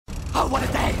Oh, what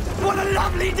a day! What a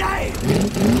lovely day!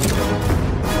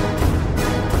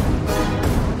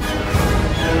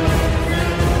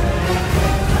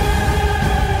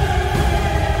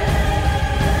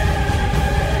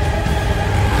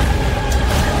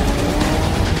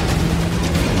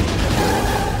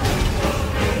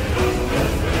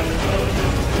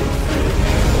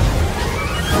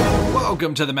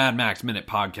 Welcome to the Mad Max Minute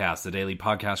Podcast, the daily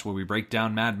podcast where we break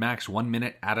down Mad Max 1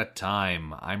 minute at a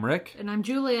time. I'm Rick. And I'm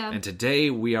Julia. And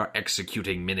today we are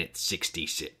executing minute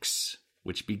 66,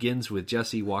 which begins with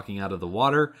Jesse walking out of the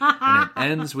water, and it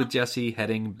ends with Jesse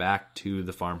heading back to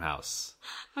the farmhouse.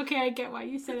 Okay, I get why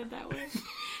you said it that way.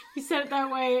 You said it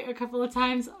that way a couple of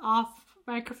times off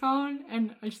microphone,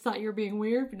 and I just thought you were being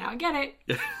weird, but now I get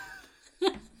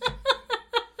it.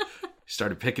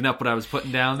 Started picking up what I was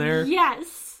putting down there.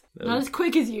 Yes. Not as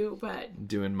quick as you, but...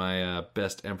 Doing my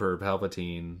best Emperor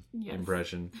Palpatine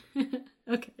impression.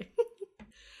 Okay.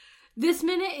 This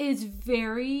minute is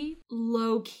very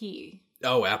low-key.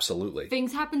 Oh, absolutely.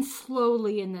 Things happen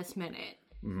slowly in this minute.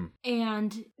 Mm-hmm.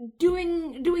 And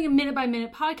doing a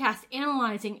minute-by-minute podcast,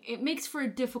 analyzing, it makes for a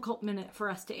difficult minute for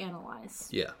us to analyze.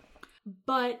 Yeah.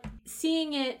 But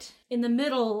seeing it in the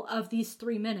middle of these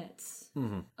 3 minutes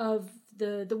of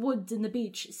the woods and the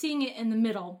beach, seeing it in the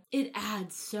middle, it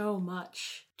adds so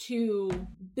much to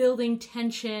building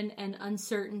tension and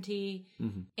uncertainty.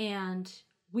 And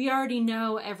we already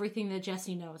know everything that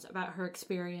Jessie knows about her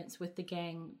experience with the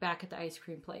gang back at the ice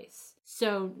cream place.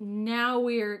 So now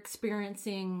we're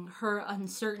experiencing her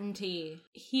uncertainty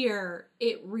here.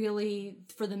 It really,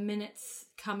 for the minutes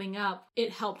coming up,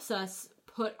 it helps us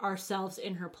put ourselves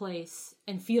in her place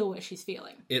and feel what she's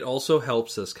feeling. It also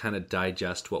helps us kind of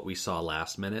digest what we saw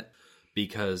last minute,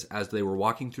 because as they were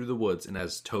walking through the woods and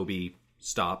as Toby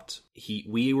stopped,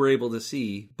 we were able to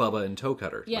see Bubba and Toe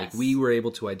Cutter. Yes. Like, we were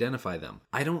able to identify them.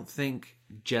 I don't think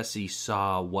Jessie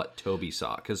saw what Toby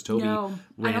saw, because Toby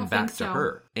ran back to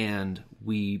her. And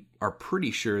we are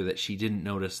pretty sure that she didn't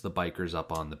notice the bikers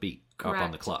up on the beat. Correct. Up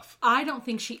on the cliff. I don't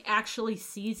think she actually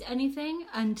sees anything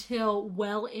until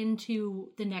well into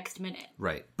the next minute.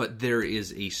 Right. But there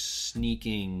is a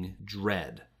sneaking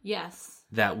dread. Yes.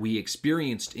 That we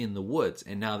experienced in the woods.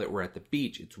 And now that we're at the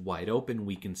beach, it's wide open.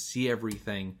 We can see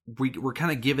everything. We're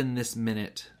kind of given this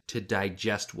minute to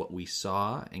digest what we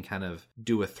saw and kind of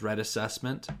do a threat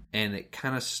assessment. And it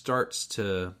kind of starts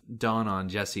to dawn on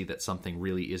Jessie that something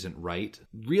really isn't right,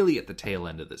 really at the tail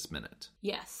end of this minute.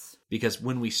 Yes. Because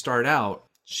when we start out,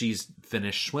 she's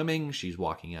finished swimming, she's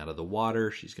walking out of the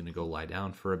water, she's going to go lie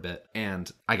down for a bit.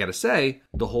 And I gotta say,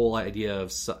 the whole idea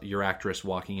of your actress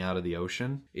walking out of the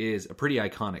ocean is a pretty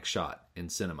iconic shot in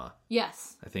cinema.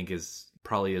 Yes. I think is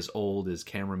probably as old as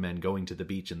cameramen going to the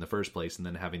beach in the first place and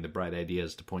then having the bright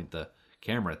ideas to point the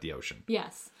camera at the ocean.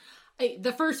 Yes.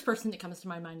 The first person that comes to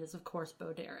my mind is, of course,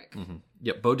 Bo Derek. Mm-hmm.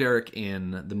 Yep, Bo Derek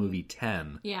in the movie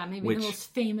 10. Yeah, maybe the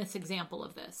most famous example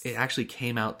of this. It actually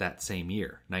came out that same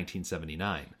year,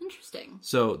 1979. Interesting.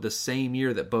 So the same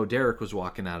year that Bo Derek was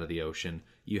walking out of the ocean,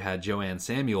 you had Joanne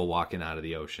Samuel walking out of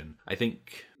the ocean. I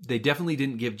think they definitely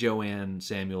didn't give Joanne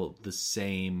Samuel the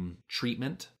same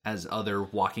treatment as other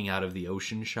walking out of the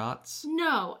ocean shots.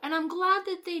 No, and I'm glad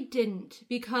that they didn't,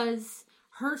 because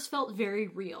hers felt very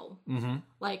real. Mm-hmm.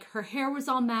 Like, her hair was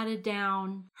all matted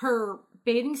down. Her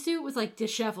bathing suit was, like,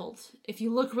 disheveled. If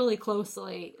you look really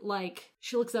closely, like,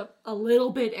 she looks up a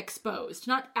little bit exposed.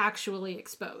 Not actually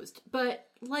exposed, but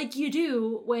like you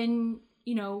do when,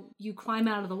 you know, you climb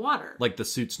out of the water. Like the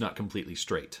suit's not completely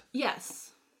straight.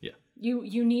 Yes. Yeah.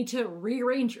 You need to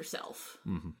rearrange yourself.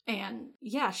 Mm-hmm. And,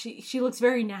 yeah, she looks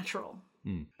very natural.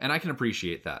 Mm. And I can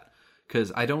appreciate that.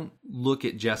 Because I don't look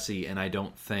at Jessie and I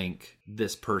don't think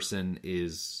this person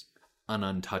is an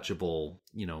untouchable,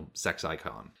 you know, sex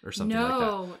icon or something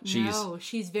like that.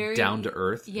 She's very down to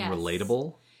earth and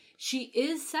relatable. She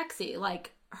is sexy.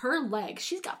 Like, her legs,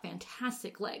 she's got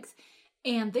fantastic legs.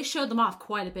 And they showed them off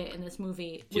quite a bit in this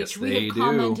movie, which we have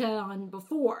commented on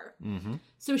before. Mm-hmm.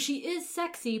 So she is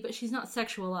sexy, but she's not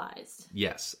sexualized.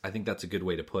 Yes, I think that's a good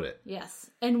way to put it. Yes.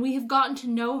 And we have gotten to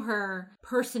know her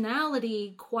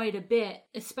personality quite a bit,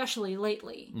 especially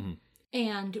lately. Mm-hmm.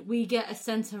 And we get a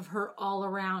sense of her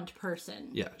all-around person.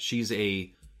 Yeah, she's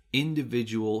a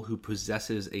individual who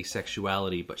possesses a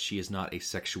sexuality, but she is not a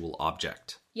sexual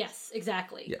object. Yes,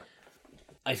 exactly. Yeah.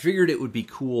 I figured it would be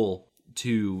cool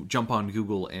to jump on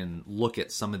Google and look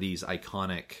at some of these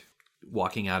iconic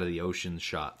walking out of the ocean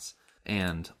shots.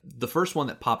 And the first one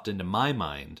that popped into my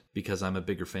mind, because I'm a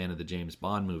bigger fan of the James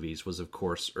Bond movies, was, of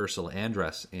course, Ursula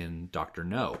Andress in Dr.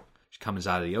 No. She comes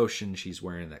out of the ocean. She's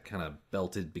wearing that kind of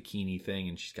belted bikini thing,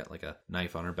 and she's got like a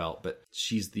knife on her belt. But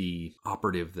she's the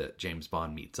operative that James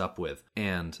Bond meets up with.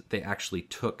 And they actually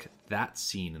took that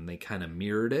scene and they kind of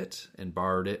mirrored it and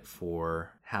borrowed it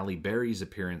for Halle Berry's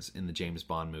appearance in the James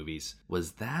Bond movies.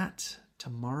 Was that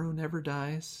Tomorrow Never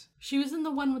Dies? She was in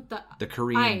the one with the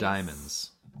Korean ice.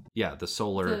 diamonds. Yeah, the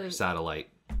solar satellite.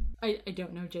 I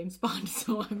don't know James Bond,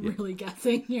 so I'm really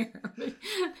guessing here.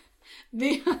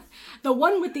 The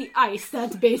one with the ice,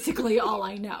 that's basically all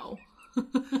I know.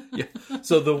 Yeah.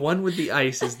 So the one with the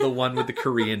ice is the one with the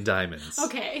Korean diamonds.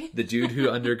 Okay. The dude who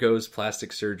undergoes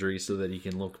plastic surgery so that he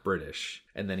can look British.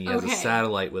 And then he has a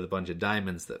satellite with a bunch of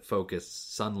diamonds that focus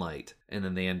sunlight. And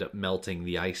then they end up melting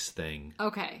the ice thing.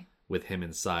 Okay. With him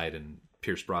inside, and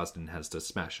Pierce Brosnan has to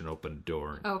smash an open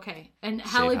door. Okay. And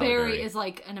Halle Berry is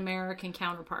like an American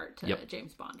counterpart to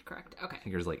James Bond, correct? Okay. I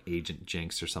think there's like Agent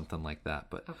Jinx or something like that.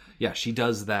 But yeah, she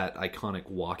does that iconic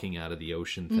walking out of the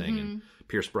ocean thing. And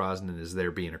Pierce Brosnan is there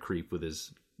being a creep with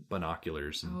his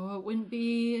binoculars. And, it wouldn't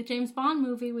be a James Bond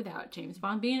movie without James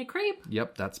Bond being a creep.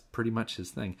 Yep, that's pretty much his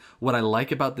thing. What I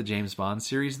like about the James Bond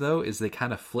series, though, is they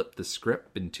kind of flipped the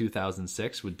script in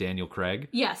 2006 with Daniel Craig.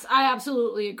 Yes, I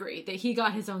absolutely agree that he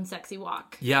got his own sexy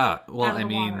walk. Yeah, well, I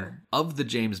mean, water. Of the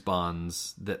James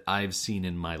Bonds that I've seen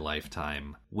in my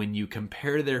lifetime, when you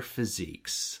compare their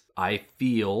physiques, I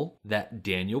feel that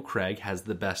Daniel Craig has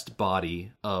the best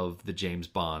body of the James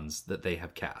Bonds that they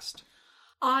have cast.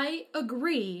 I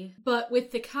agree, but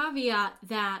with the caveat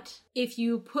that if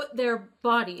you put their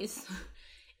bodies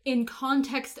in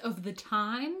context of the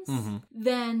times,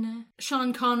 then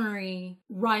Sean Connery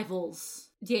rivals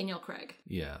Daniel Craig.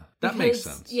 Yeah, that makes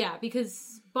sense. Yeah,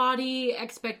 because body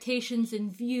expectations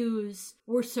and views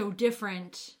were so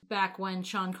different back when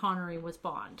Sean Connery was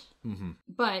Bond. Mm-hmm.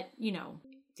 But, you know,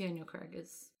 Daniel Craig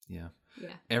is... Yeah.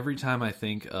 Yeah. Every time I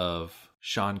think of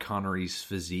Sean Connery's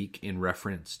physique in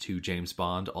reference to James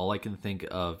Bond, all I can think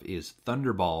of is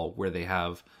Thunderball, where they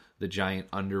have the giant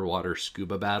underwater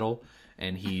scuba battle,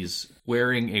 and he's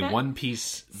wearing a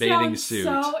one-piece bathing suit.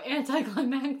 So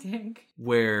anticlimactic.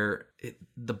 Where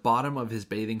the bottom of his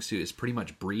bathing suit is pretty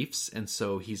much briefs, and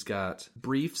so he's got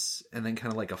briefs and then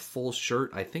kind of like a full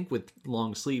shirt, I think with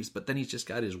long sleeves, but then he's just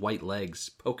got his white legs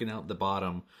poking out the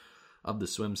bottom of the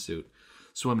swimsuit.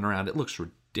 Swimming around, it looks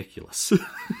ridiculous.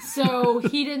 So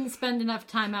he didn't spend enough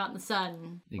time out in the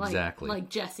sun, exactly, like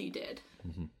Jesse did.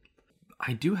 Mm-hmm.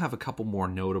 I do have a couple more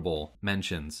notable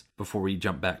mentions before we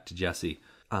jump back to Jesse.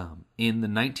 In the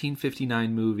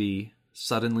 1959 movie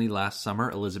Suddenly Last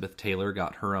Summer, Elizabeth Taylor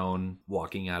got her own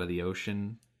walking out of the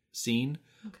ocean scene,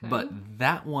 but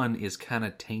that one is kind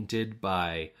of tainted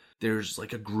by... There's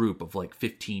like a group of like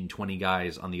 15, 20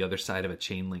 guys on the other side of a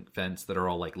chain link fence that are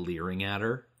all like leering at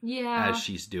her as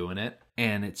she's doing it.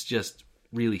 And it's just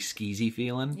really skeezy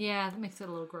feeling. Yeah, that makes it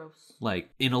a little gross.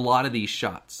 Like in a lot of these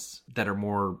shots that are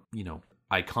more, you know,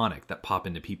 iconic, that pop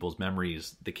into people's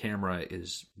memories, the camera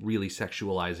is really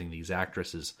sexualizing these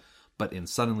actresses. But in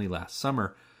Suddenly Last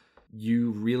Summer, you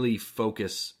really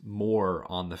focus more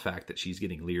on the fact that she's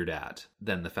getting leered at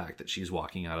than the fact that she's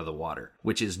walking out of the water,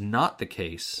 which is not the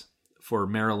case for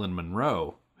Marilyn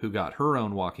Monroe, who got her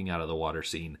own walking out of the water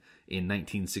scene in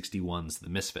 1961's The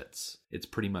Misfits. It's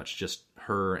pretty much just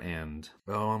her and...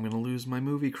 Oh, I'm going to lose my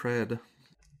movie cred.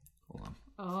 Hold on.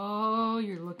 Oh,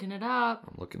 you're looking it up.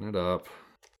 I'm looking it up.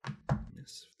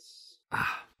 Misfits.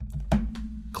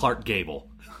 Clark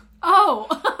Gable. Oh!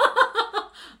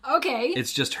 Okay.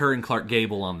 It's just her and Clark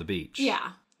Gable on the beach.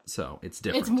 Yeah. So it's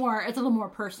different. It's a little more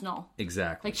personal.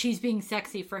 Exactly. Like she's being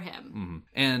sexy for him. Mm-hmm.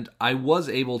 And I was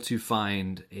able to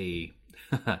find a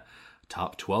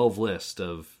top 12 list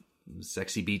of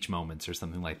sexy beach moments or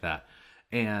something like that.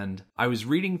 And I was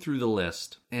reading through the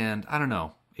list, and I don't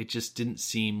know, it just didn't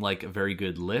seem like a very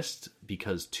good list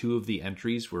because 2 of the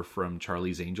entries were from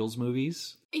Charlie's Angels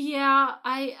movies. Yeah,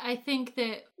 I think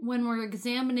that when we're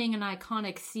examining an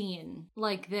iconic scene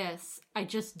like this, I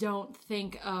just don't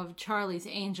think of Charlie's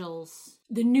Angels,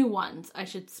 the new ones, I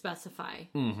should specify,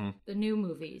 the new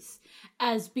movies,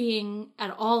 as being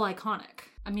at all iconic.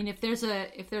 I mean, if there's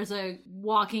a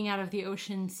walking out of the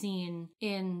ocean scene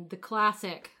in the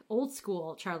classic old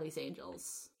school Charlie's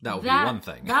Angels, that would be one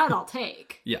thing. That I'll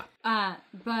take. Yeah.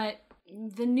 But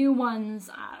the new ones,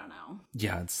 I don't know.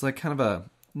 Yeah, it's like kind of a...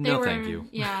 No, thank you.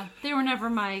 Yeah, they were never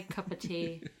my cup of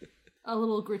tea. A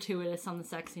little gratuitous on the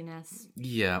sexiness.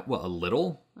 Yeah, well, a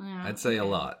little? Yeah, I'd say a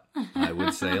lot. I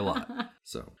would say a lot.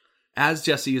 So, as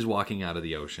Jessie is walking out of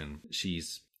the ocean,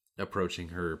 she's approaching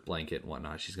her blanket and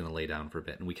whatnot. She's going to lay down for a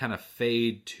bit. And we kind of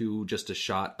fade to just a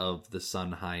shot of the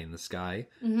sun high in the sky.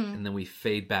 Mm-hmm. And then we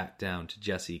fade back down to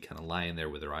Jessie kind of lying there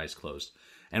with her eyes closed.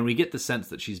 And we get the sense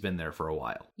that she's been there for a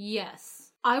while.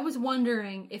 Yes. I was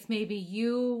wondering if maybe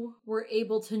you were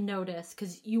able to notice,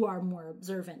 because you are more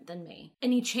observant than me,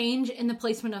 any change in the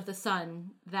placement of the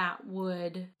sun that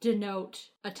would denote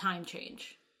a time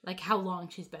change. Like how long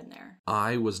she's been there.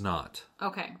 I was not.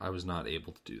 Okay. I was not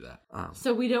able to do that.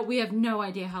 So we have no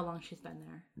idea how long she's been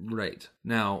there. Right.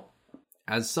 Now,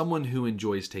 as someone who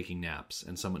enjoys taking naps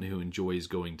and someone who enjoys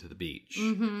going to the beach,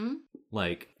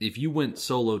 like if you went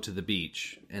solo to the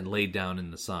beach and laid down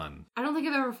in the sun. I don't think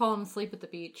I've ever fallen asleep at the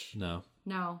beach. No.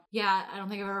 No. Yeah, I don't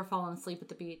think I've ever fallen asleep at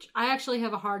the beach. I actually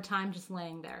have a hard time just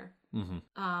laying there.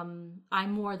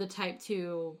 I'm more the type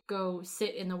to go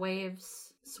sit in the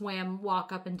waves, swim,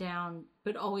 walk up and down,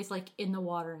 but always like in the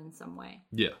water in some way.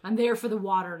 Yeah. I'm there for the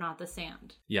water, not the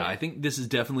sand. Yeah, I think this is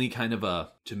definitely kind of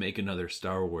to make another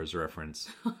Star Wars reference.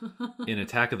 In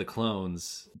Attack of the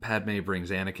Clones, Padme brings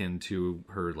Anakin to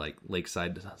her like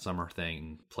lakeside summer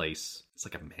place. It's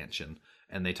like a mansion.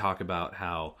 And they talk about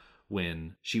how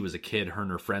when she was a kid, her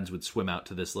and her friends would swim out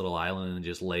to this little island and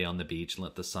just lay on the beach and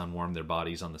let the sun warm their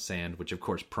bodies on the sand, which of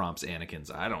course prompts Anakin's,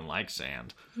 I don't like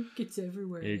sand. It gets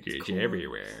everywhere. It gets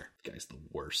everywhere. This guy's the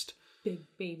worst. Big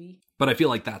baby. But I feel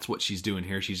like that's what she's doing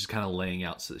here. She's just kind of laying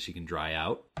out so that she can dry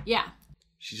out. Yeah.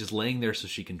 She's just laying there so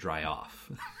she can dry off.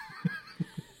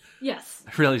 Yes.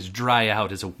 I realize dry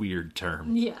out is a weird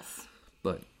term. Yes.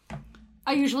 But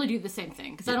I usually do the same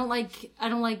thing because I don't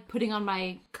like putting on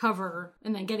my cover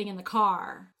and then getting in the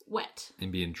car wet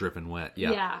and being dripping wet.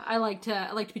 Yeah. Yeah, I like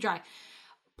to be dry.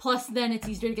 Plus, then it's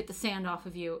easier to get the sand off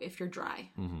of you if you're dry.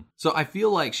 Mm-hmm. So I feel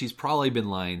like she's probably been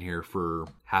lying here for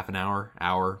half an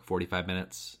hour, 45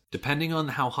 minutes, depending on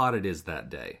how hot it is that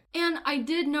day. And I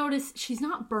did notice she's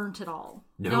not burnt at all.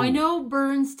 No. Now, I know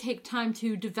burns take time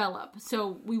to develop,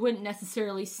 so we wouldn't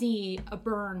necessarily see a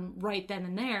burn right then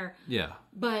and there. Yeah.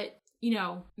 But, you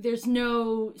know, there's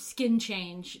no skin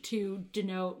change to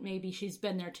denote maybe she's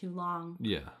been there too long.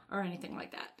 Yeah. Or anything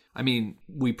like that. I mean,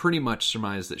 we pretty much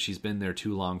surmise that she's been there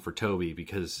too long for Toby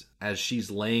because as she's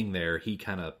laying there, he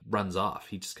kind of runs off.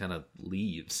 He just kind of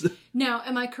leaves. Now,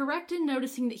 am I correct in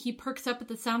noticing that he perks up at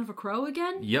the sound of a crow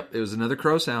again? Yep, it was another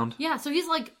crow sound. Yeah, so he's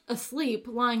like asleep,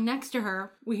 lying next to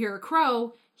her. We hear a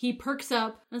crow. He perks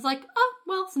up and is like, oh,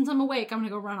 well, since I'm awake, I'm going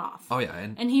to go run off. Oh, yeah.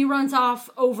 And he runs off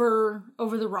over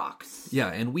the rocks.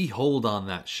 Yeah, and we hold on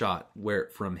that shot where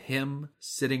from him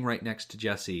sitting right next to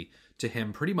Jesse to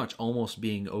him pretty much almost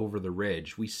being over the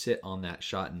ridge, we sit on that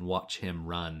shot and watch him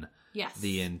run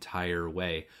the entire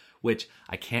way, which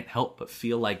I can't help but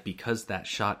feel like because that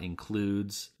shot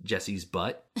includes Jesse's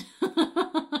butt,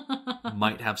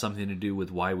 might have something to do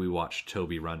with why we watched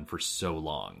Toby run for so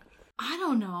long. I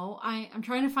don't know. I'm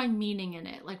trying to find meaning in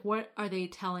it. Like, what are they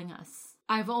telling us?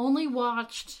 I've only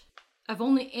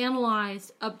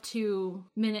analyzed up to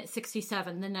minute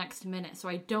 67, the next minute. So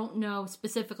I don't know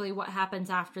specifically what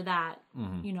happens after that,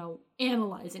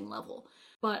 analyzing level.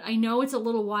 But I know it's a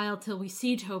little while till we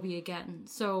see Toby again.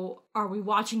 So are we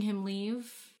watching him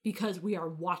leave because we are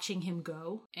watching him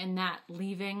go? And that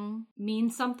leaving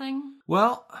means something?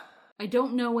 Well, I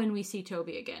don't know when we see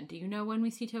Toby again. Do you know when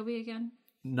we see Toby again?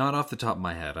 Not off the top of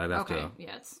my head. I'd have to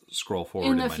scroll forward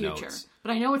in my future. Notes.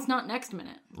 But I know it's not next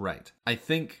minute. Right. I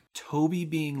think Toby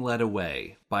being led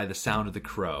away by the sound of the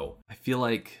crow, I feel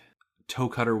like Toe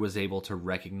Cutter was able to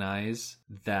recognize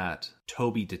that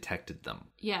Toby detected them.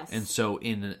 Yes. And so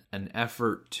in an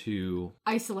effort to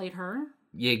isolate her.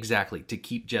 Yeah, exactly. To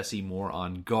keep Jesse more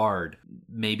on guard,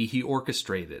 maybe he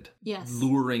orchestrated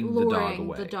luring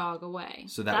the dog away.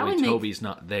 So that way Toby's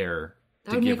not there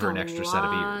to give her an extra set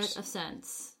of ears. That would make a lot of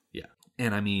sense. Yeah.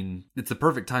 And I mean, it's the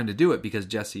perfect time to do it because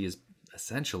Jessie is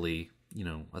essentially,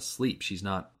 asleep. She's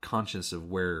not conscious of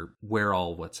where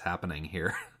all what's happening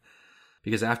here.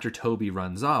 Because after Toby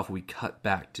runs off, we cut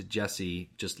back to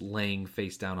Jessie just laying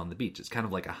face down on the beach. It's kind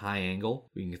of like a high angle.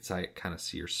 We can kind of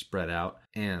see her spread out.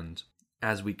 And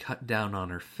as we cut down on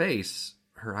her face,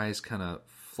 her eyes kind of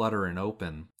flutter and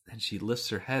open. And she lifts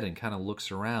her head and kind of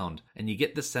looks around. And you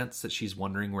get the sense that she's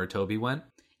wondering where Toby went.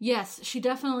 Yes, she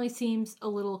definitely seems a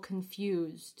little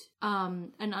confused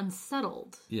and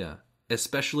unsettled. Yeah,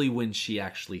 especially when she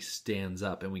actually stands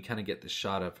up. And we kind of get the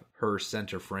shot of her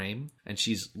center frame. And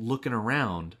she's looking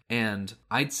around. And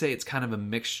I'd say it's kind of a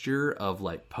mixture of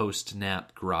like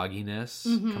post-nap grogginess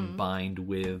combined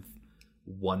with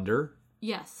wonder.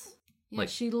 Yes. Yeah,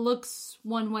 she looks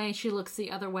one way, she looks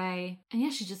the other way. And yeah,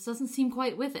 she just doesn't seem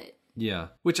quite with it. Yeah.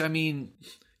 Which, I mean,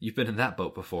 you've been in that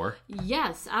boat before.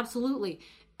 Yes, absolutely.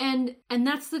 And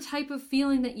that's the type of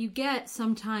feeling that you get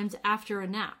sometimes after a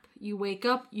nap. You wake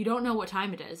up, you don't know what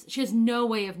time it is. She has no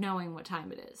way of knowing what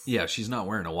time it is. Yeah, she's not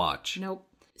wearing a watch. Nope.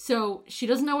 So she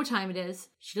doesn't know what time it is.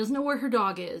 She doesn't know where her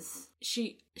dog is.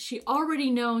 She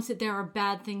already knows that there are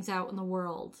bad things out in the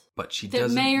world. But she that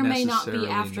doesn't may or may not be necessarily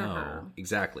after know. her.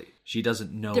 Exactly. She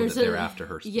doesn't know that they're after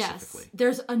her specifically. Yes,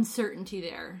 there's uncertainty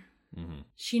there. Mm-hmm.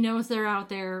 She knows they're out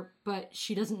there, but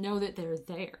she doesn't know that they're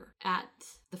there at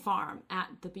the farm, at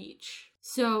the beach.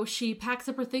 So she packs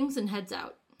up her things and heads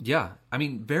out. Yeah, I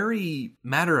mean, very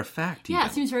matter of fact. Yeah,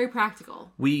 it seems very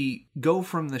practical. We go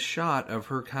from the shot of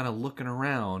her kind of looking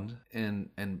around and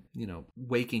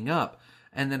waking up,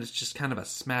 and then it's just kind of a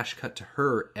smash cut to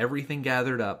her, everything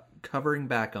gathered up, covering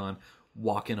back on,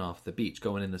 walking off the beach,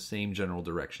 going in the same general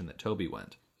direction that Toby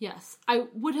went. Yes, I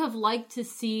would have liked to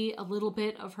see a little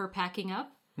bit of her packing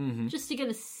up, just to get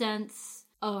a sense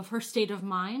of her state of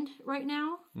mind right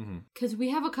now. Because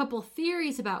we have a couple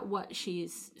theories about what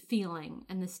she's feeling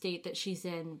and the state that she's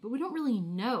in, but we don't really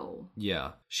know.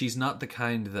 Yeah, she's not the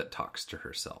kind that talks to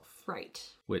herself. Right.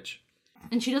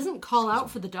 And she doesn't call out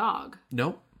for the dog.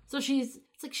 Nope. So it's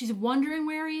like she's wondering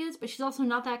where he is, but she's also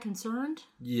not that concerned.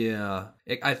 Yeah,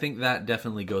 I think that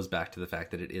definitely goes back to the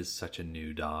fact that it is such a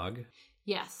new dog.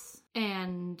 Yes,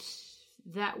 and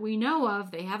that we know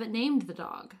of, they haven't named the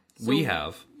dog. So we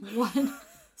have.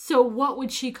 What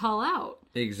would she call out?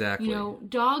 Exactly.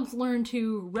 Dogs learn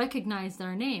to recognize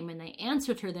their name and they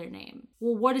answer to their name.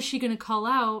 Well, what is she going to call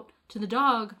out to the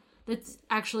dog that's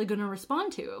actually going to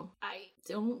respond to? I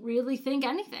don't really think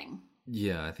anything.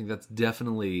 Yeah, I think that's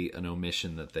definitely an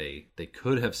omission that they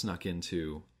could have snuck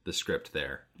into the script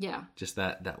there. Yeah. Just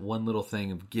that one little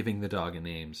thing of giving the dog a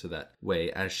name so that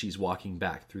way as she's walking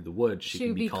back through the woods, she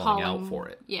can be calling out for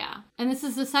it. Yeah. And this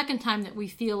is the second time that we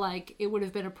feel like it would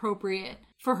have been appropriate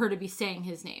for her to be saying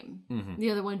his name.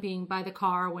 The other one being by the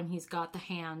car when he's got the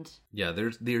hand. Yeah,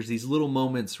 there's these little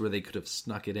moments where they could have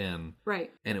snuck it in.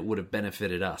 Right. And it would have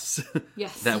benefited us.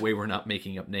 Yes. That way we're not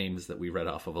making up names that we read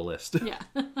off of a list. Yeah.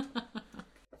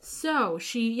 So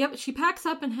she packs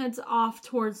up and heads off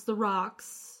towards the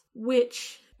rocks,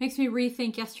 which makes me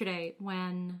rethink yesterday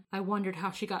when I wondered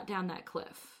how she got down that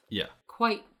cliff. Yeah.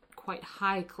 Quite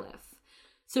high cliff.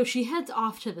 So she heads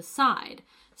off to the side.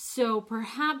 So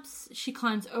perhaps she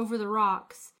climbs over the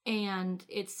rocks and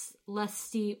it's less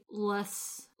steep,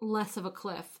 less of a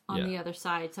cliff on the other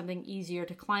side, something easier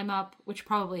to climb up, which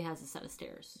probably has a set of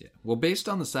stairs. Yeah. Well, based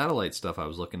on the satellite stuff I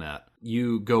was looking at,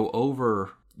 you go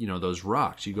over those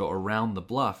rocks, you go around the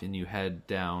bluff and you head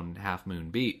down Half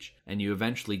Moon Beach and you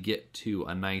eventually get to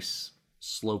a nice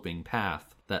sloping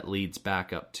path that leads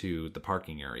back up to the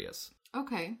parking areas.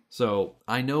 Okay. So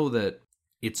I know that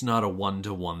it's not a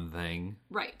one-to-one thing.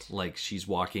 Right. Like she's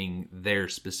walking there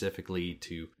specifically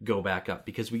to go back up,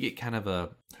 because we get kind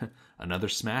of another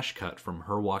smash cut from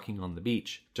her walking on the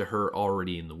beach to her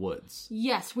already in the woods.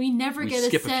 Yes, we never get a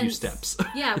sense. We skip a few steps.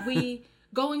 Yeah, we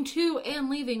going to and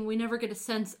leaving, we never get a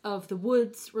sense of the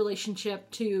woods relationship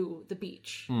to the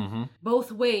beach. Mm-hmm.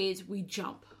 Both ways we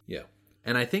jump. Yeah.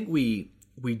 And I think we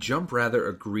jump rather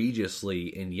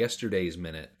egregiously in yesterday's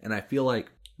minute, and I feel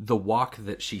like the walk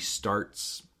that she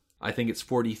starts, I think it's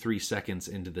 43 seconds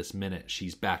into this minute,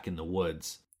 she's back in the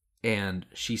woods. And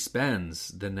she spends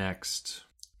the next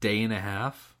day and a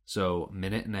half, so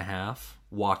minute and a half,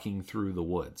 walking through the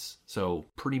woods. So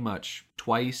pretty much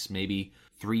twice, maybe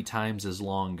 3 times as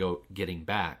long getting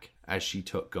back as she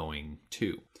took going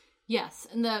to. Yes,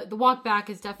 and the walk back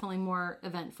is definitely more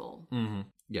eventful. Mm-hmm.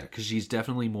 Yeah, because she's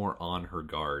definitely more on her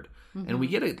guard. Mm-hmm. And we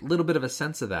get a little bit of a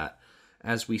sense of that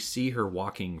as we see her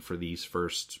walking for these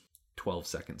first 12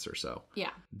 seconds or so. Yeah.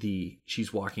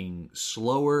 She's walking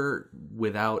slower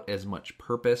without as much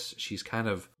purpose. She's kind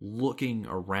of looking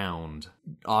around,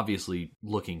 obviously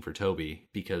looking for Toby,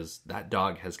 because that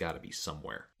dog has got to be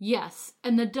somewhere. Yes,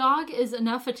 and the dog is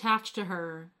enough attached to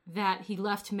her that he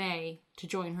left May to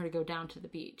join her to go down to the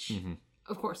beach. Mm-hmm.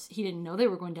 Of course, he didn't know they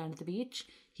were going down to the beach.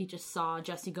 He just saw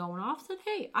Jessie going off, said,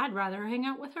 hey, I'd rather hang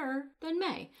out with her than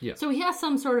May. Yeah. So he has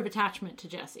some sort of attachment to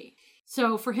Jessie.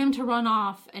 So for him to run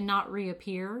off and not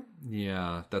reappear...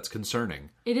 Yeah, that's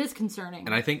concerning. It is concerning.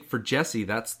 And I think for Jessie,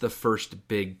 that's the first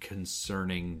big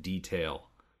concerning detail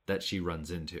that she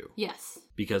runs into. Yes.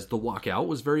 Because the walk out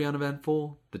was very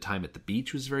uneventful, the time at the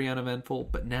beach was very uneventful,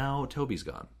 but now Toby's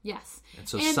gone. Yes. And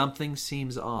so something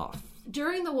seems off.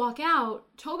 During the walk out,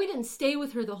 Toby didn't stay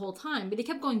with her the whole time, but he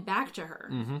kept going back to her.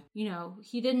 Mm-hmm.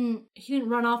 He didn't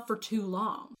run off for too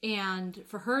long. And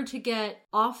for her to get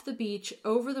off the beach,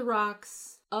 over the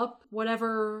rocks, up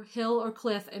whatever hill or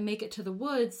cliff and make it to the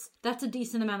woods, that's a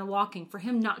decent amount of walking. For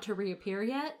him not to reappear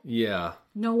yet, Yeah.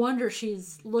 no wonder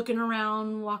she's looking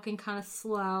around, walking kind of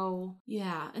slow.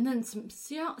 Yeah, and then some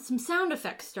sound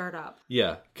effects start up.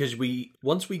 Yeah, because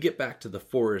once we get back to the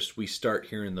forest, we start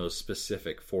hearing those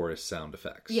specific forest sound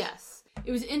effects. Yes.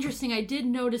 It was interesting. I did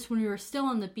notice when we were still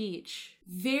on the beach,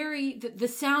 the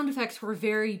sound effects were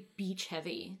very beach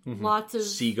heavy. Lots of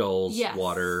seagulls, yes.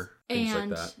 water, things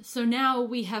and like that. So now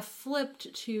we have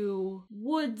flipped to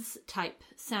woods type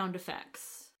sound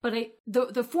effects. But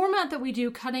the format that we do,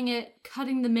 cutting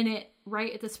the minute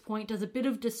right at this point, does a bit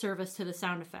of disservice to the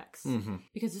sound effects.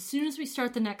 Because as soon as we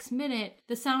start the next minute,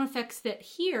 the sound effects that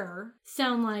here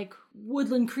sound like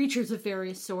woodland creatures of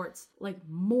various sorts, like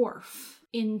morph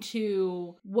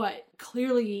into what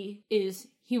clearly is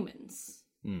humans.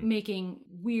 Making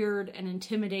weird and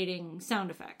intimidating sound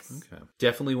effects. Okay.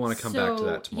 Definitely want to come back to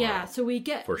that tomorrow. Yeah, so we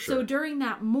get for sure. So during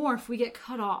that morph, we get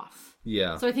cut off.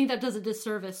 Yeah. So I think that does a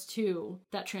disservice to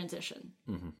that transition.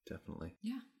 Definitely.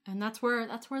 Yeah. And that's where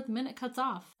the minute cuts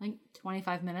off. I think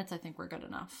 25 minutes, I think we're good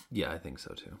enough. Yeah, I think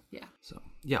so too. Yeah. So,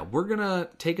 yeah, we're going to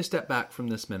take a step back from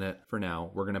this minute for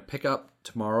now. We're going to pick up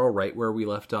tomorrow right where we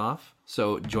left off.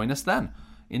 So join us then.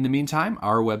 In the meantime,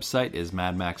 our website is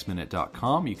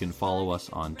madmaxminute.com. You can follow us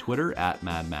on Twitter at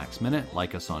madmaxminute,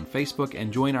 like us on Facebook,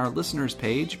 and join our listeners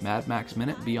page, Mad Max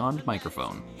Minute Beyond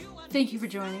Microphone. Thank you for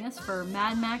joining us for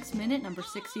Mad Max Minute number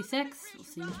 66. We'll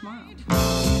see you tomorrow.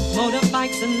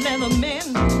 Motorbikes and leather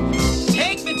men